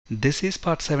This is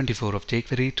part 74 of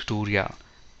jQuery tutorial.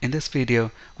 In this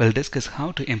video, we'll discuss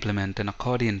how to implement an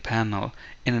accordion panel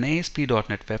in an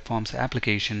ASP.NET Web Forms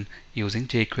application using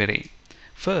jQuery.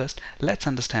 First, let's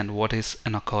understand what is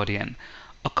an accordion.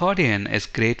 Accordion is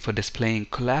great for displaying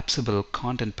collapsible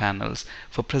content panels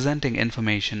for presenting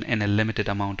information in a limited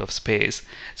amount of space.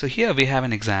 So here we have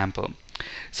an example.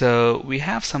 So we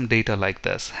have some data like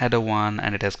this, header 1,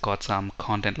 and it has got some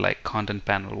content like content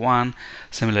panel 1.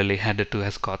 Similarly, header 2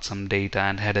 has got some data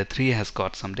and header 3 has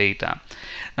got some data.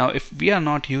 Now if we are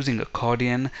not using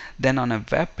accordion, then on a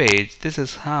web page this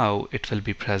is how it will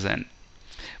be present.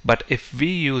 But if we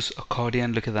use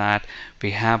accordion, look at that,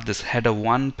 we have this header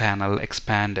 1 panel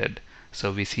expanded.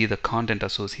 So we see the content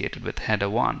associated with header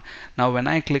 1. Now when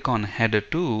I click on header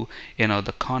 2,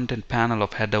 the content panel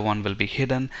of header 1 will be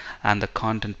hidden and the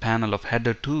content panel of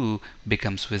header 2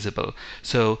 becomes visible.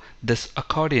 So this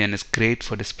accordion is great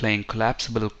for displaying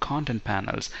collapsible content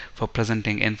panels for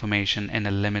presenting information in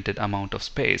a limited amount of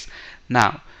space.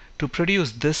 Now to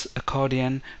produce this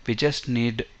accordion, we just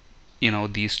need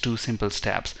these two simple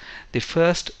steps. The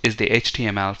first is the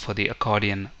HTML for the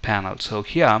accordion panel. So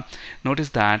here notice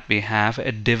that we have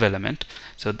a div element.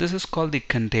 So this is called the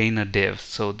container div.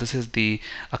 So this is the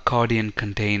accordion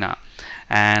container,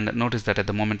 and notice that at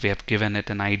the moment we have given it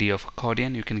an ID of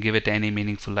accordion. You can give it any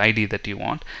meaningful ID that you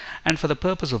want, and for the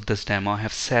purpose of this demo I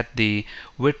have set the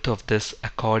width of this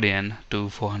accordion to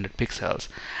 400 pixels.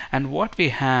 And what we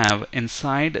have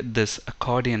inside this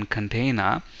accordion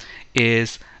container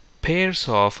is pairs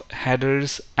of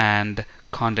headers and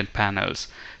content panels.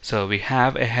 So we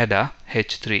have a header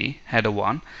h3, header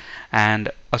 1,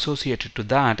 and associated to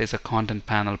that is a content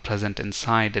panel present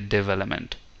inside a div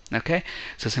element. Okay,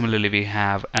 so similarly we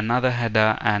have another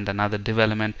header and another div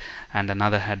element and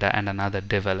another header and another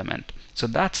div element. So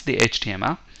that's the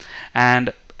HTML.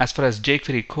 And as far as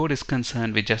jQuery code is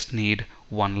concerned, we just need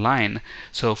one line.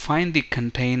 So find the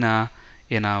container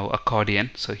accordion.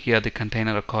 So here the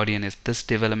container accordion is this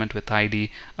div element with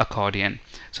ID accordion.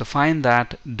 So find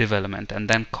that div element and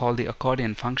then call the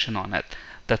accordion function on it.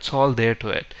 That's all there to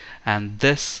it. And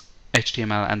this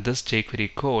HTML and this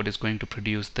jQuery code is going to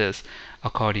produce this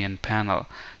accordion panel.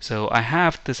 So I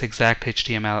have this exact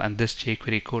HTML and this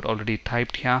jQuery code already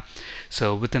typed here.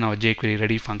 So within our jQuery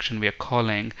ready function, we are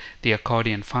calling the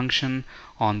accordion function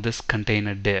on this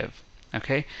container div.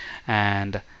 Okay,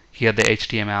 and here the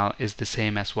HTML is the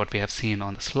same as what we have seen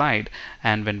on the slide,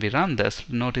 and when we run this,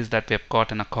 notice that we have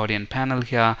got an accordion panel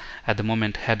here. At the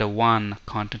moment header 1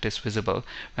 content is visible.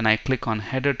 When I click on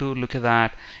header 2, look at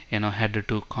that, header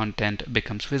 2 content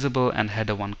becomes visible and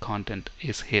header 1 content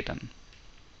is hidden.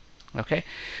 Okay,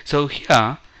 so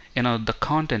here the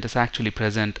content is actually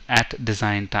present at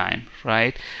design time,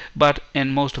 right? But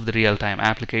in most of the real-time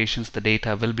applications, the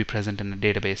data will be present in a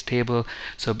database table.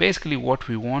 So basically what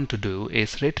we want to do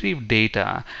is retrieve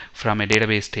data from a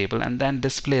database table and then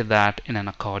display that in an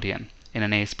accordion in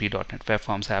an ASP.NET Web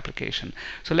Forms application.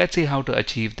 So let's see how to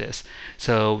achieve this.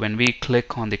 So when we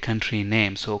click on the country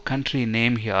name, so country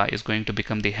name here is going to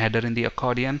become the header in the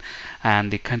accordion, and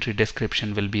the country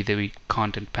description will be the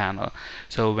content panel.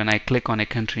 So when I click on a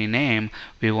country name,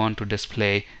 we want to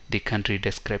display the country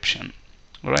description.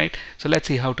 Alright, so let's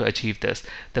see how to achieve this.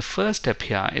 The first step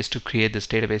here is to create this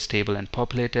database table and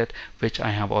populate it, which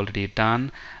I have already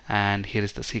done. And here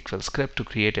is the SQL script to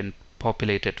create and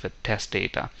populate it with test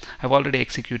data. I've already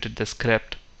executed the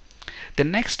script. The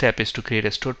next step is to create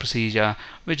a stored procedure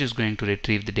which is going to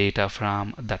retrieve the data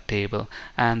from that table,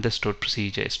 and the stored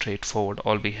procedure is straightforward.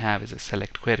 All we have is a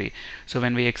select query. So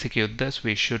when we execute this,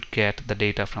 we should get the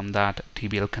data from that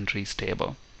TBL countries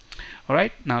table.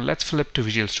 Alright, now let's flip to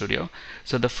Visual Studio.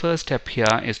 So the first step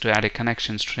here is to add a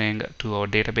connection string to our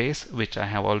database, which I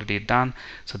have already done.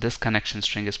 So this connection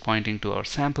string is pointing to our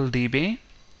sample DB.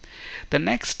 The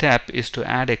next step is to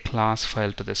add a class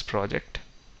file to this project,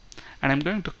 and I'm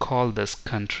going to call this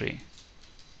country.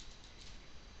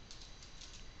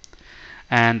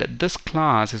 And this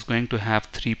class is going to have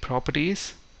three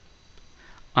properties: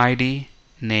 ID,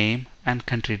 name, and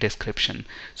country description.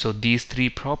 So these three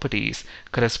properties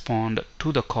correspond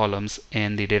to the columns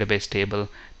in the database table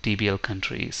TBL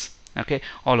countries. Okay,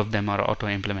 all of them are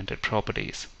auto-implemented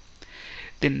properties.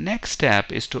 The next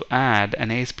step is to add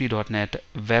an ASP.NET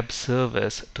web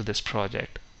service to this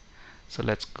project. So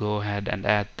let's go ahead and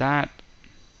add that.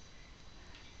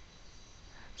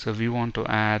 So we want to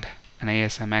add an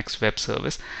ASMX web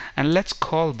service, and let's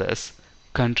call this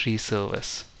country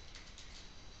service.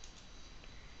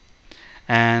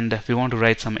 And we want to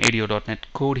write some ADO.NET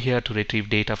code here to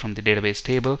retrieve data from the database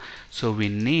table. So we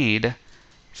need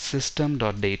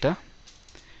system.data,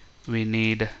 we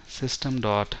need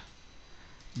system.data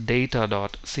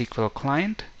data.sql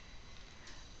client,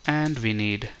 and we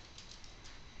need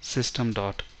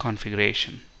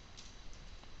system.configuration,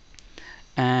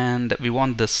 and we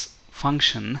want this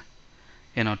function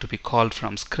to be called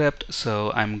from script.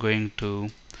 So I'm going to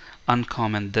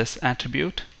uncomment this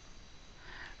attribute,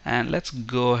 and let's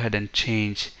go ahead and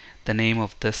change the name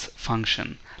of this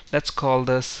function. Let's call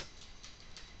this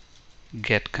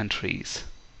get countries,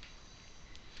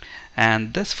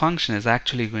 and this function is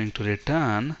actually going to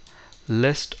return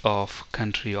list of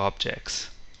country objects.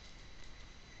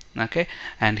 Okay,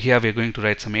 and here we're going to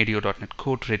write some ADO.NET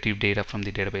code to retrieve data from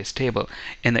the database table.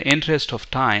 In the interest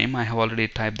of time, I have already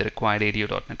typed the required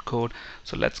ADO.NET code,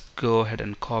 so let's go ahead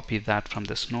and copy that from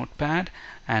this notepad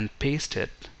and paste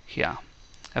it here.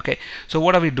 Okay, so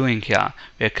what are we doing here?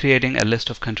 We are creating a list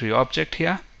of country object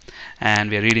here,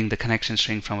 and we are reading the connection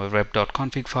string from a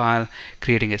web.config file,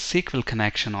 creating a SQL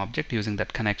connection object using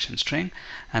that connection string,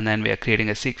 and then we are creating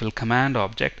a SQL command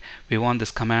object. We want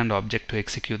this command object to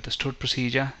execute the stored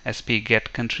procedure sp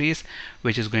get countries,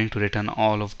 which is going to return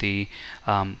all of the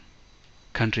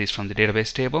countries from the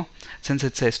database table. Since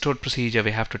it's a stored procedure,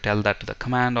 we have to tell that to the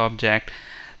command object.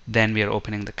 Then we are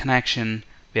opening the connection,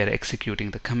 we are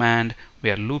executing the command, we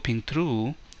are looping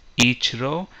through each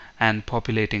row and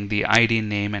populating the ID,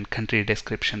 name, and country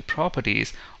description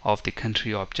properties of the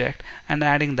country object, and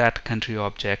adding that country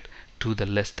object to the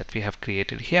list that we have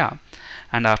created here.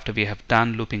 And after we have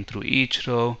done looping through each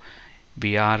row,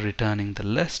 we are returning the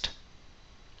list.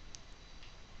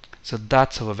 So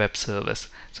that's our web service.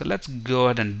 So let's go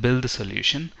ahead and build the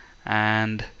solution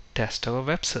and test our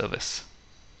web service.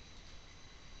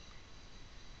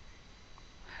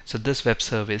 So this web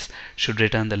service should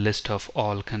return the list of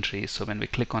all countries. So when we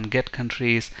click on get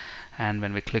countries and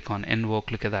when we click on invoke,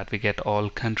 look at that, we get all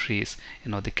countries,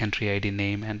 the country ID,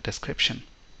 name, and description.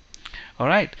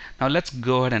 Alright, now let's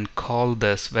go ahead and call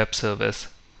this web service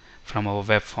from our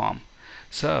web form.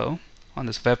 So on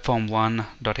this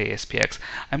webform1.aspx,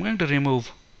 I'm going to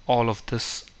remove all of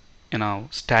this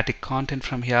static content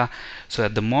from here. So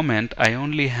at the moment I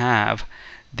only have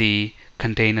the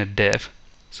container div.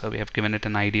 So we have given it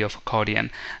an ID of accordion,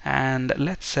 and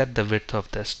let's set the width of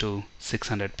this to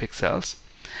 600 pixels.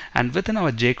 And within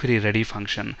our jQuery ready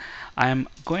function, I am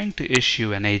going to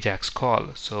issue an AJAX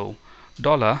call. So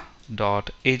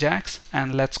 $.ajax,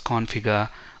 and let's configure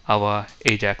our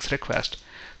AJAX request.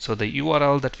 So the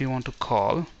URL that we want to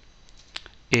call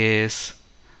is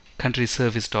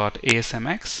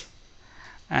countryservice.asmx,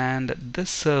 and this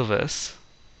service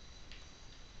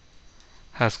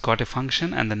has got a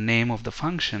function, and the name of the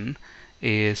function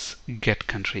is get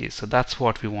countries. So that's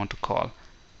what we want to call.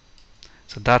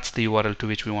 So that's the URL to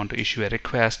which we want to issue a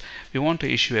request. We want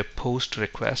to issue a post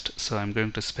request, so I'm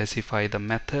going to specify the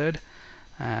method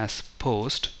as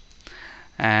post,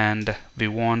 and we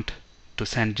want to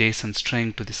send JSON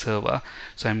string to the server.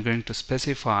 So I'm going to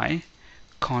specify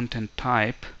content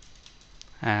type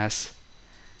as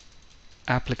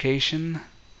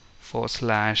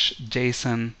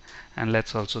application/JSON, and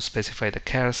let's also specify the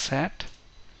char set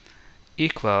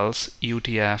equals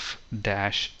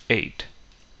UTF-8.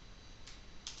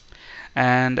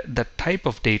 And the type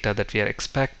of data that we are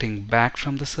expecting back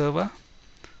from the server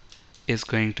is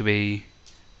going to be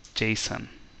JSON.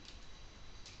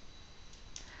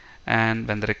 And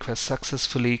when the request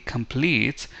successfully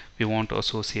completes, we want to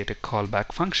associate a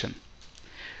callback function.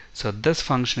 So this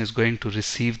function is going to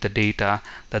receive the data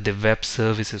that the web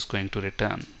service is going to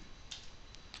return.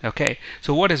 Okay,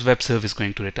 so what is web service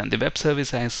going to return? The web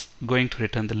service is going to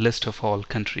return the list of all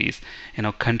countries,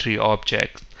 country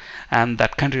object, and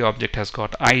that country object has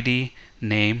got ID,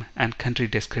 name, and country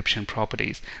description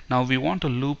properties. Now we want to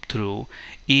loop through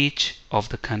each of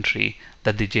the country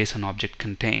that the JSON object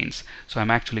contains. So I'm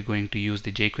actually going to use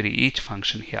the jQuery each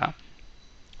function here.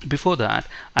 Before that,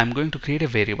 I'm going to create a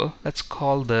variable. Let's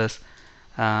call this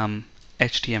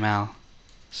HTML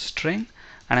string,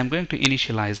 and I'm going to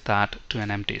initialize that to an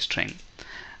empty string.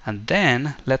 And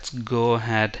then let's go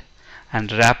ahead and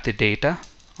wrap the data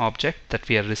object that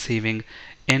we are receiving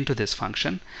into this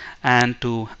function. And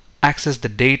to access the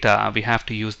data, we have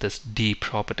to use this D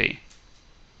property.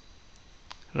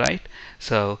 Right?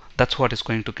 So that's what is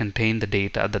going to contain the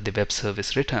data that the web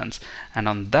service returns. And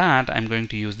on that, I'm going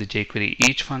to use the jQuery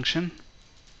each function.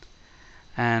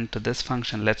 And to this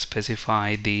function, let's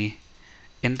specify the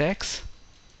index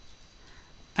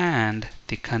and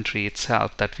the country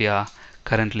itself that we are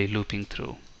currently looping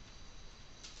through.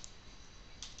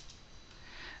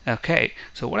 Okay,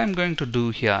 so what I'm going to do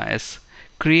here is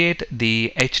create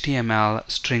the HTML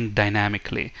string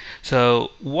dynamically.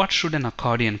 So what should an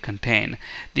accordion contain?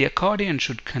 The accordion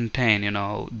should contain,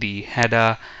 the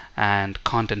header and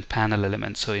content panel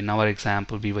elements. So in our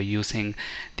example, we were using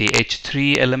the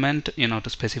h3 element, to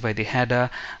specify the header,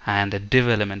 and a div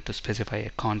element to specify a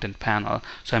content panel.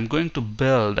 So I'm going to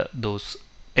build those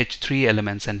h3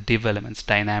 elements and div elements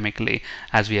dynamically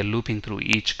as we are looping through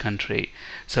each country.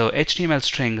 So HTML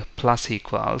string plus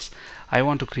equals, I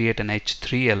want to create an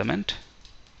h3 element,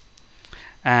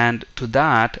 and to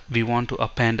that we want to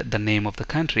append the name of the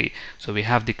country. So we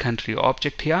have the country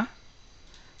object here.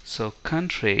 So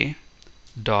country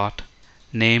dot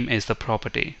name is the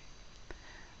property,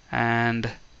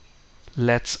 and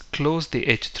let's close the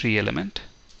h3 element,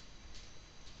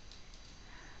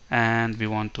 and we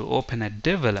want to open a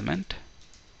div element,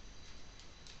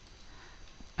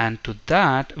 and to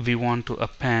that we want to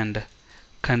append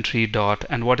country dot,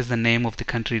 and what is the name of the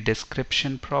country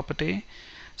description property?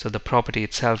 So the property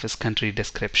itself is country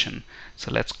description.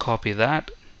 So let's copy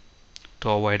that to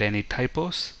avoid any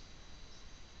typos.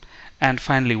 And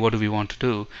finally, what do we want to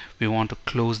do? We want to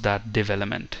close that div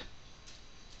element.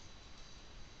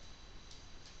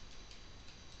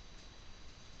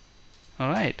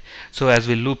 Alright, so as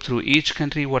we loop through each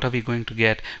country, what are we going to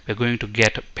get? We're going to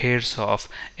get pairs of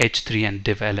h3 and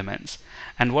div elements.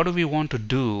 And what do we want to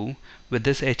do with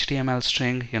this HTML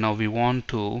string? We want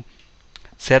to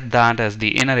set that as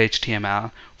the inner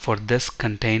HTML for this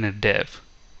container div,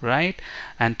 right?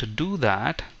 And to do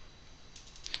that,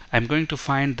 I'm going to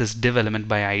find this div element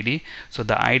by ID. So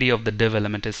the ID of the div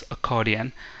element is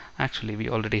accordion. Actually, we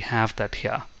already have that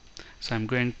here. So I'm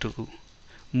going to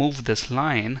move this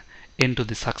line into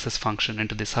the success function,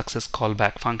 into the success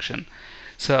callback function.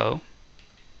 So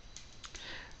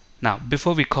now,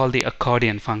 before we call the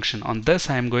accordion function, on this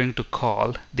I am going to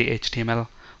call the HTML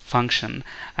function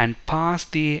and pass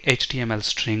the HTML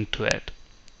string to it.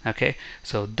 Okay,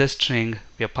 so this string,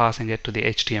 we are passing it to the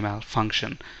HTML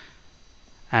function,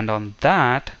 and on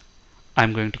that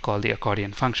I'm going to call the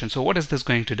accordion function. So what is this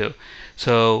going to do?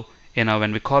 So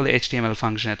when we call the HTML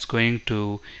function, it's going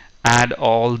to add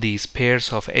all these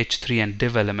pairs of h3 and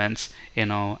div elements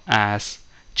as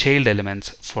child elements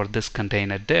for this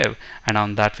container div, and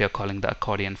on that we are calling the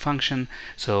accordion function.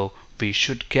 So we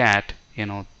should get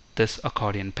this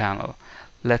accordion panel.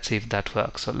 Let's see if that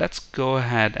works. So let's go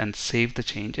ahead and save the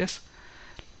changes.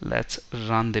 Let's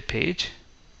run the page,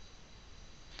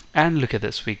 and look at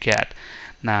this. We get,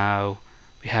 now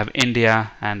we have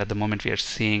India, and at the moment we are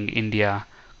seeing India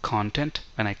content.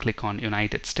 When I click on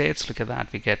United States, look at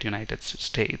that, we get United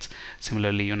States.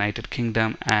 Similarly, United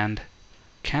Kingdom and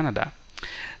Canada.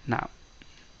 Now,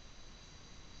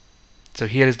 so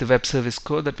here is the web service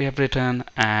code that we have written,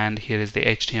 and here is the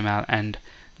HTML and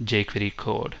jQuery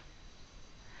code.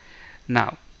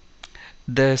 Now,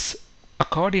 this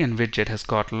accordion widget has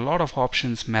got a lot of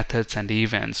options, methods, and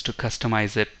events to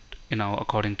customize it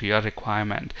according to your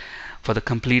requirement. For the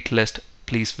complete list,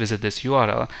 please visit this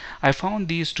URL. I found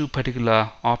these two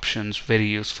particular options very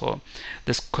useful.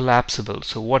 This collapsible.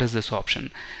 So what is this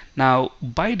option? Now,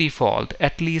 by default,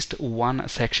 at least one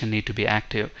section need to be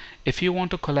active. If you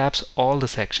want to collapse all the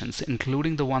sections,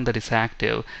 including the one that is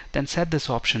active, then set this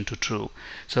option to true.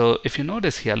 So if you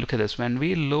notice here, look at this. When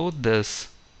we load this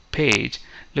page,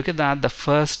 look at that, the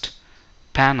first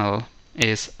panel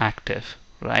is active,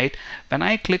 right? When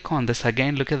I click on this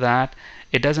again, look at that,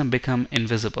 it doesn't become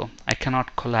invisible. I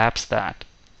cannot collapse that.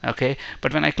 Okay,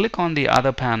 but when I click on the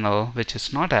other panel which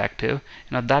is not active,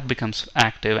 that becomes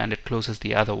active and it closes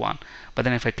the other one. But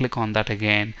then if I click on that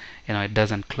again, it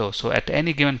doesn't close. So at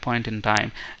any given point in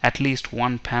time, at least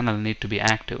one panel need to be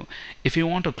active. If you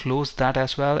want to close that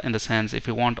as well, in the sense if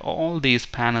you want all these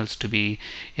panels to be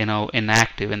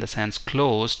inactive, in the sense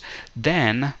closed,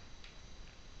 then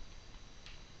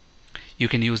you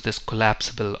can use this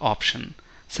collapsible option.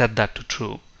 Set that to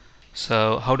true.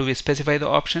 So how do we specify the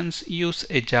options? Use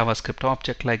a JavaScript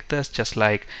object like this, just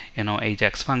like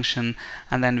Ajax function,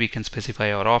 and then we can specify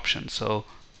our options. So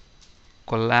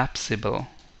collapsible,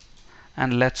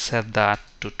 and let's set that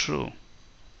to true.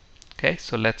 Okay,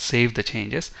 so let's save the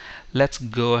changes. Let's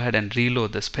go ahead and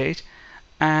reload this page,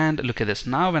 and look at this.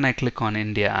 Now when I click on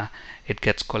India, it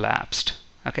gets collapsed.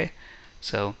 Okay,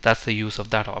 so that's the use of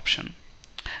that option.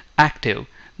 Active.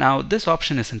 Now this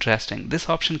option is interesting. This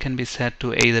option can be set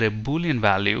to either a Boolean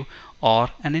value or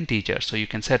an integer. So you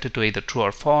can set it to either true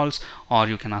or false, or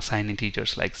you can assign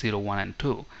integers like 0, 1, and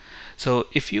 2. So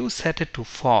if you set it to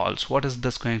false, what is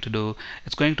this going to do?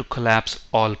 It's going to collapse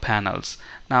all panels.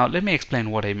 Now let me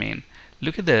explain what I mean.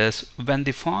 Look at this. When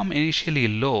the form initially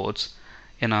loads,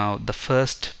 the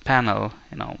first panel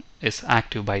is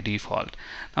active by default.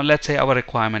 Now let's say our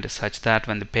requirement is such that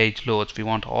when the page loads, we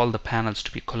want all the panels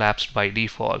to be collapsed by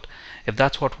default. If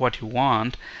that's what you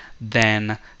want,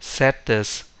 then set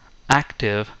this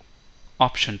active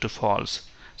option to false.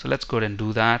 So let's go ahead and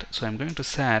do that. So I'm going to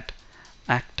set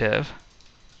active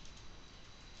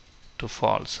to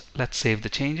false. Let's save the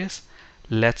changes.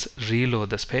 Let's reload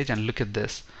this page and look at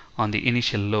this. On the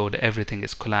initial load, everything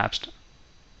is collapsed.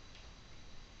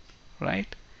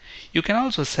 Right? You can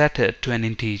also set it to an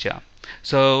integer.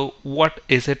 So what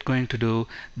is it going to do?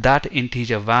 That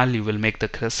integer value will make the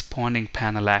corresponding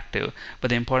panel active. But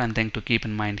the important thing to keep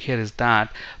in mind here is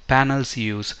that panels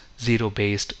use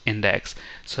zero-based index.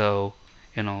 So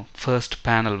first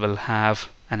panel will have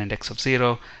an index of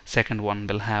 0, second one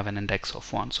will have an index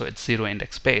of 1. So it's zero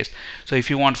index based. So if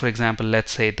you want, for example,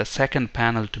 let's say the second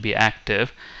panel to be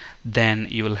active, then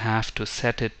you will have to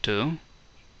set it to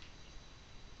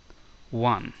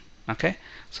 1. Okay,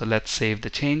 so let's save the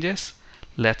changes.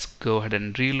 Let's go ahead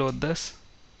and reload this,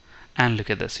 and look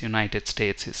at this. United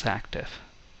States is active.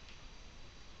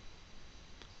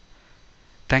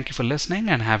 Thank you for listening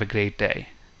and have a great day.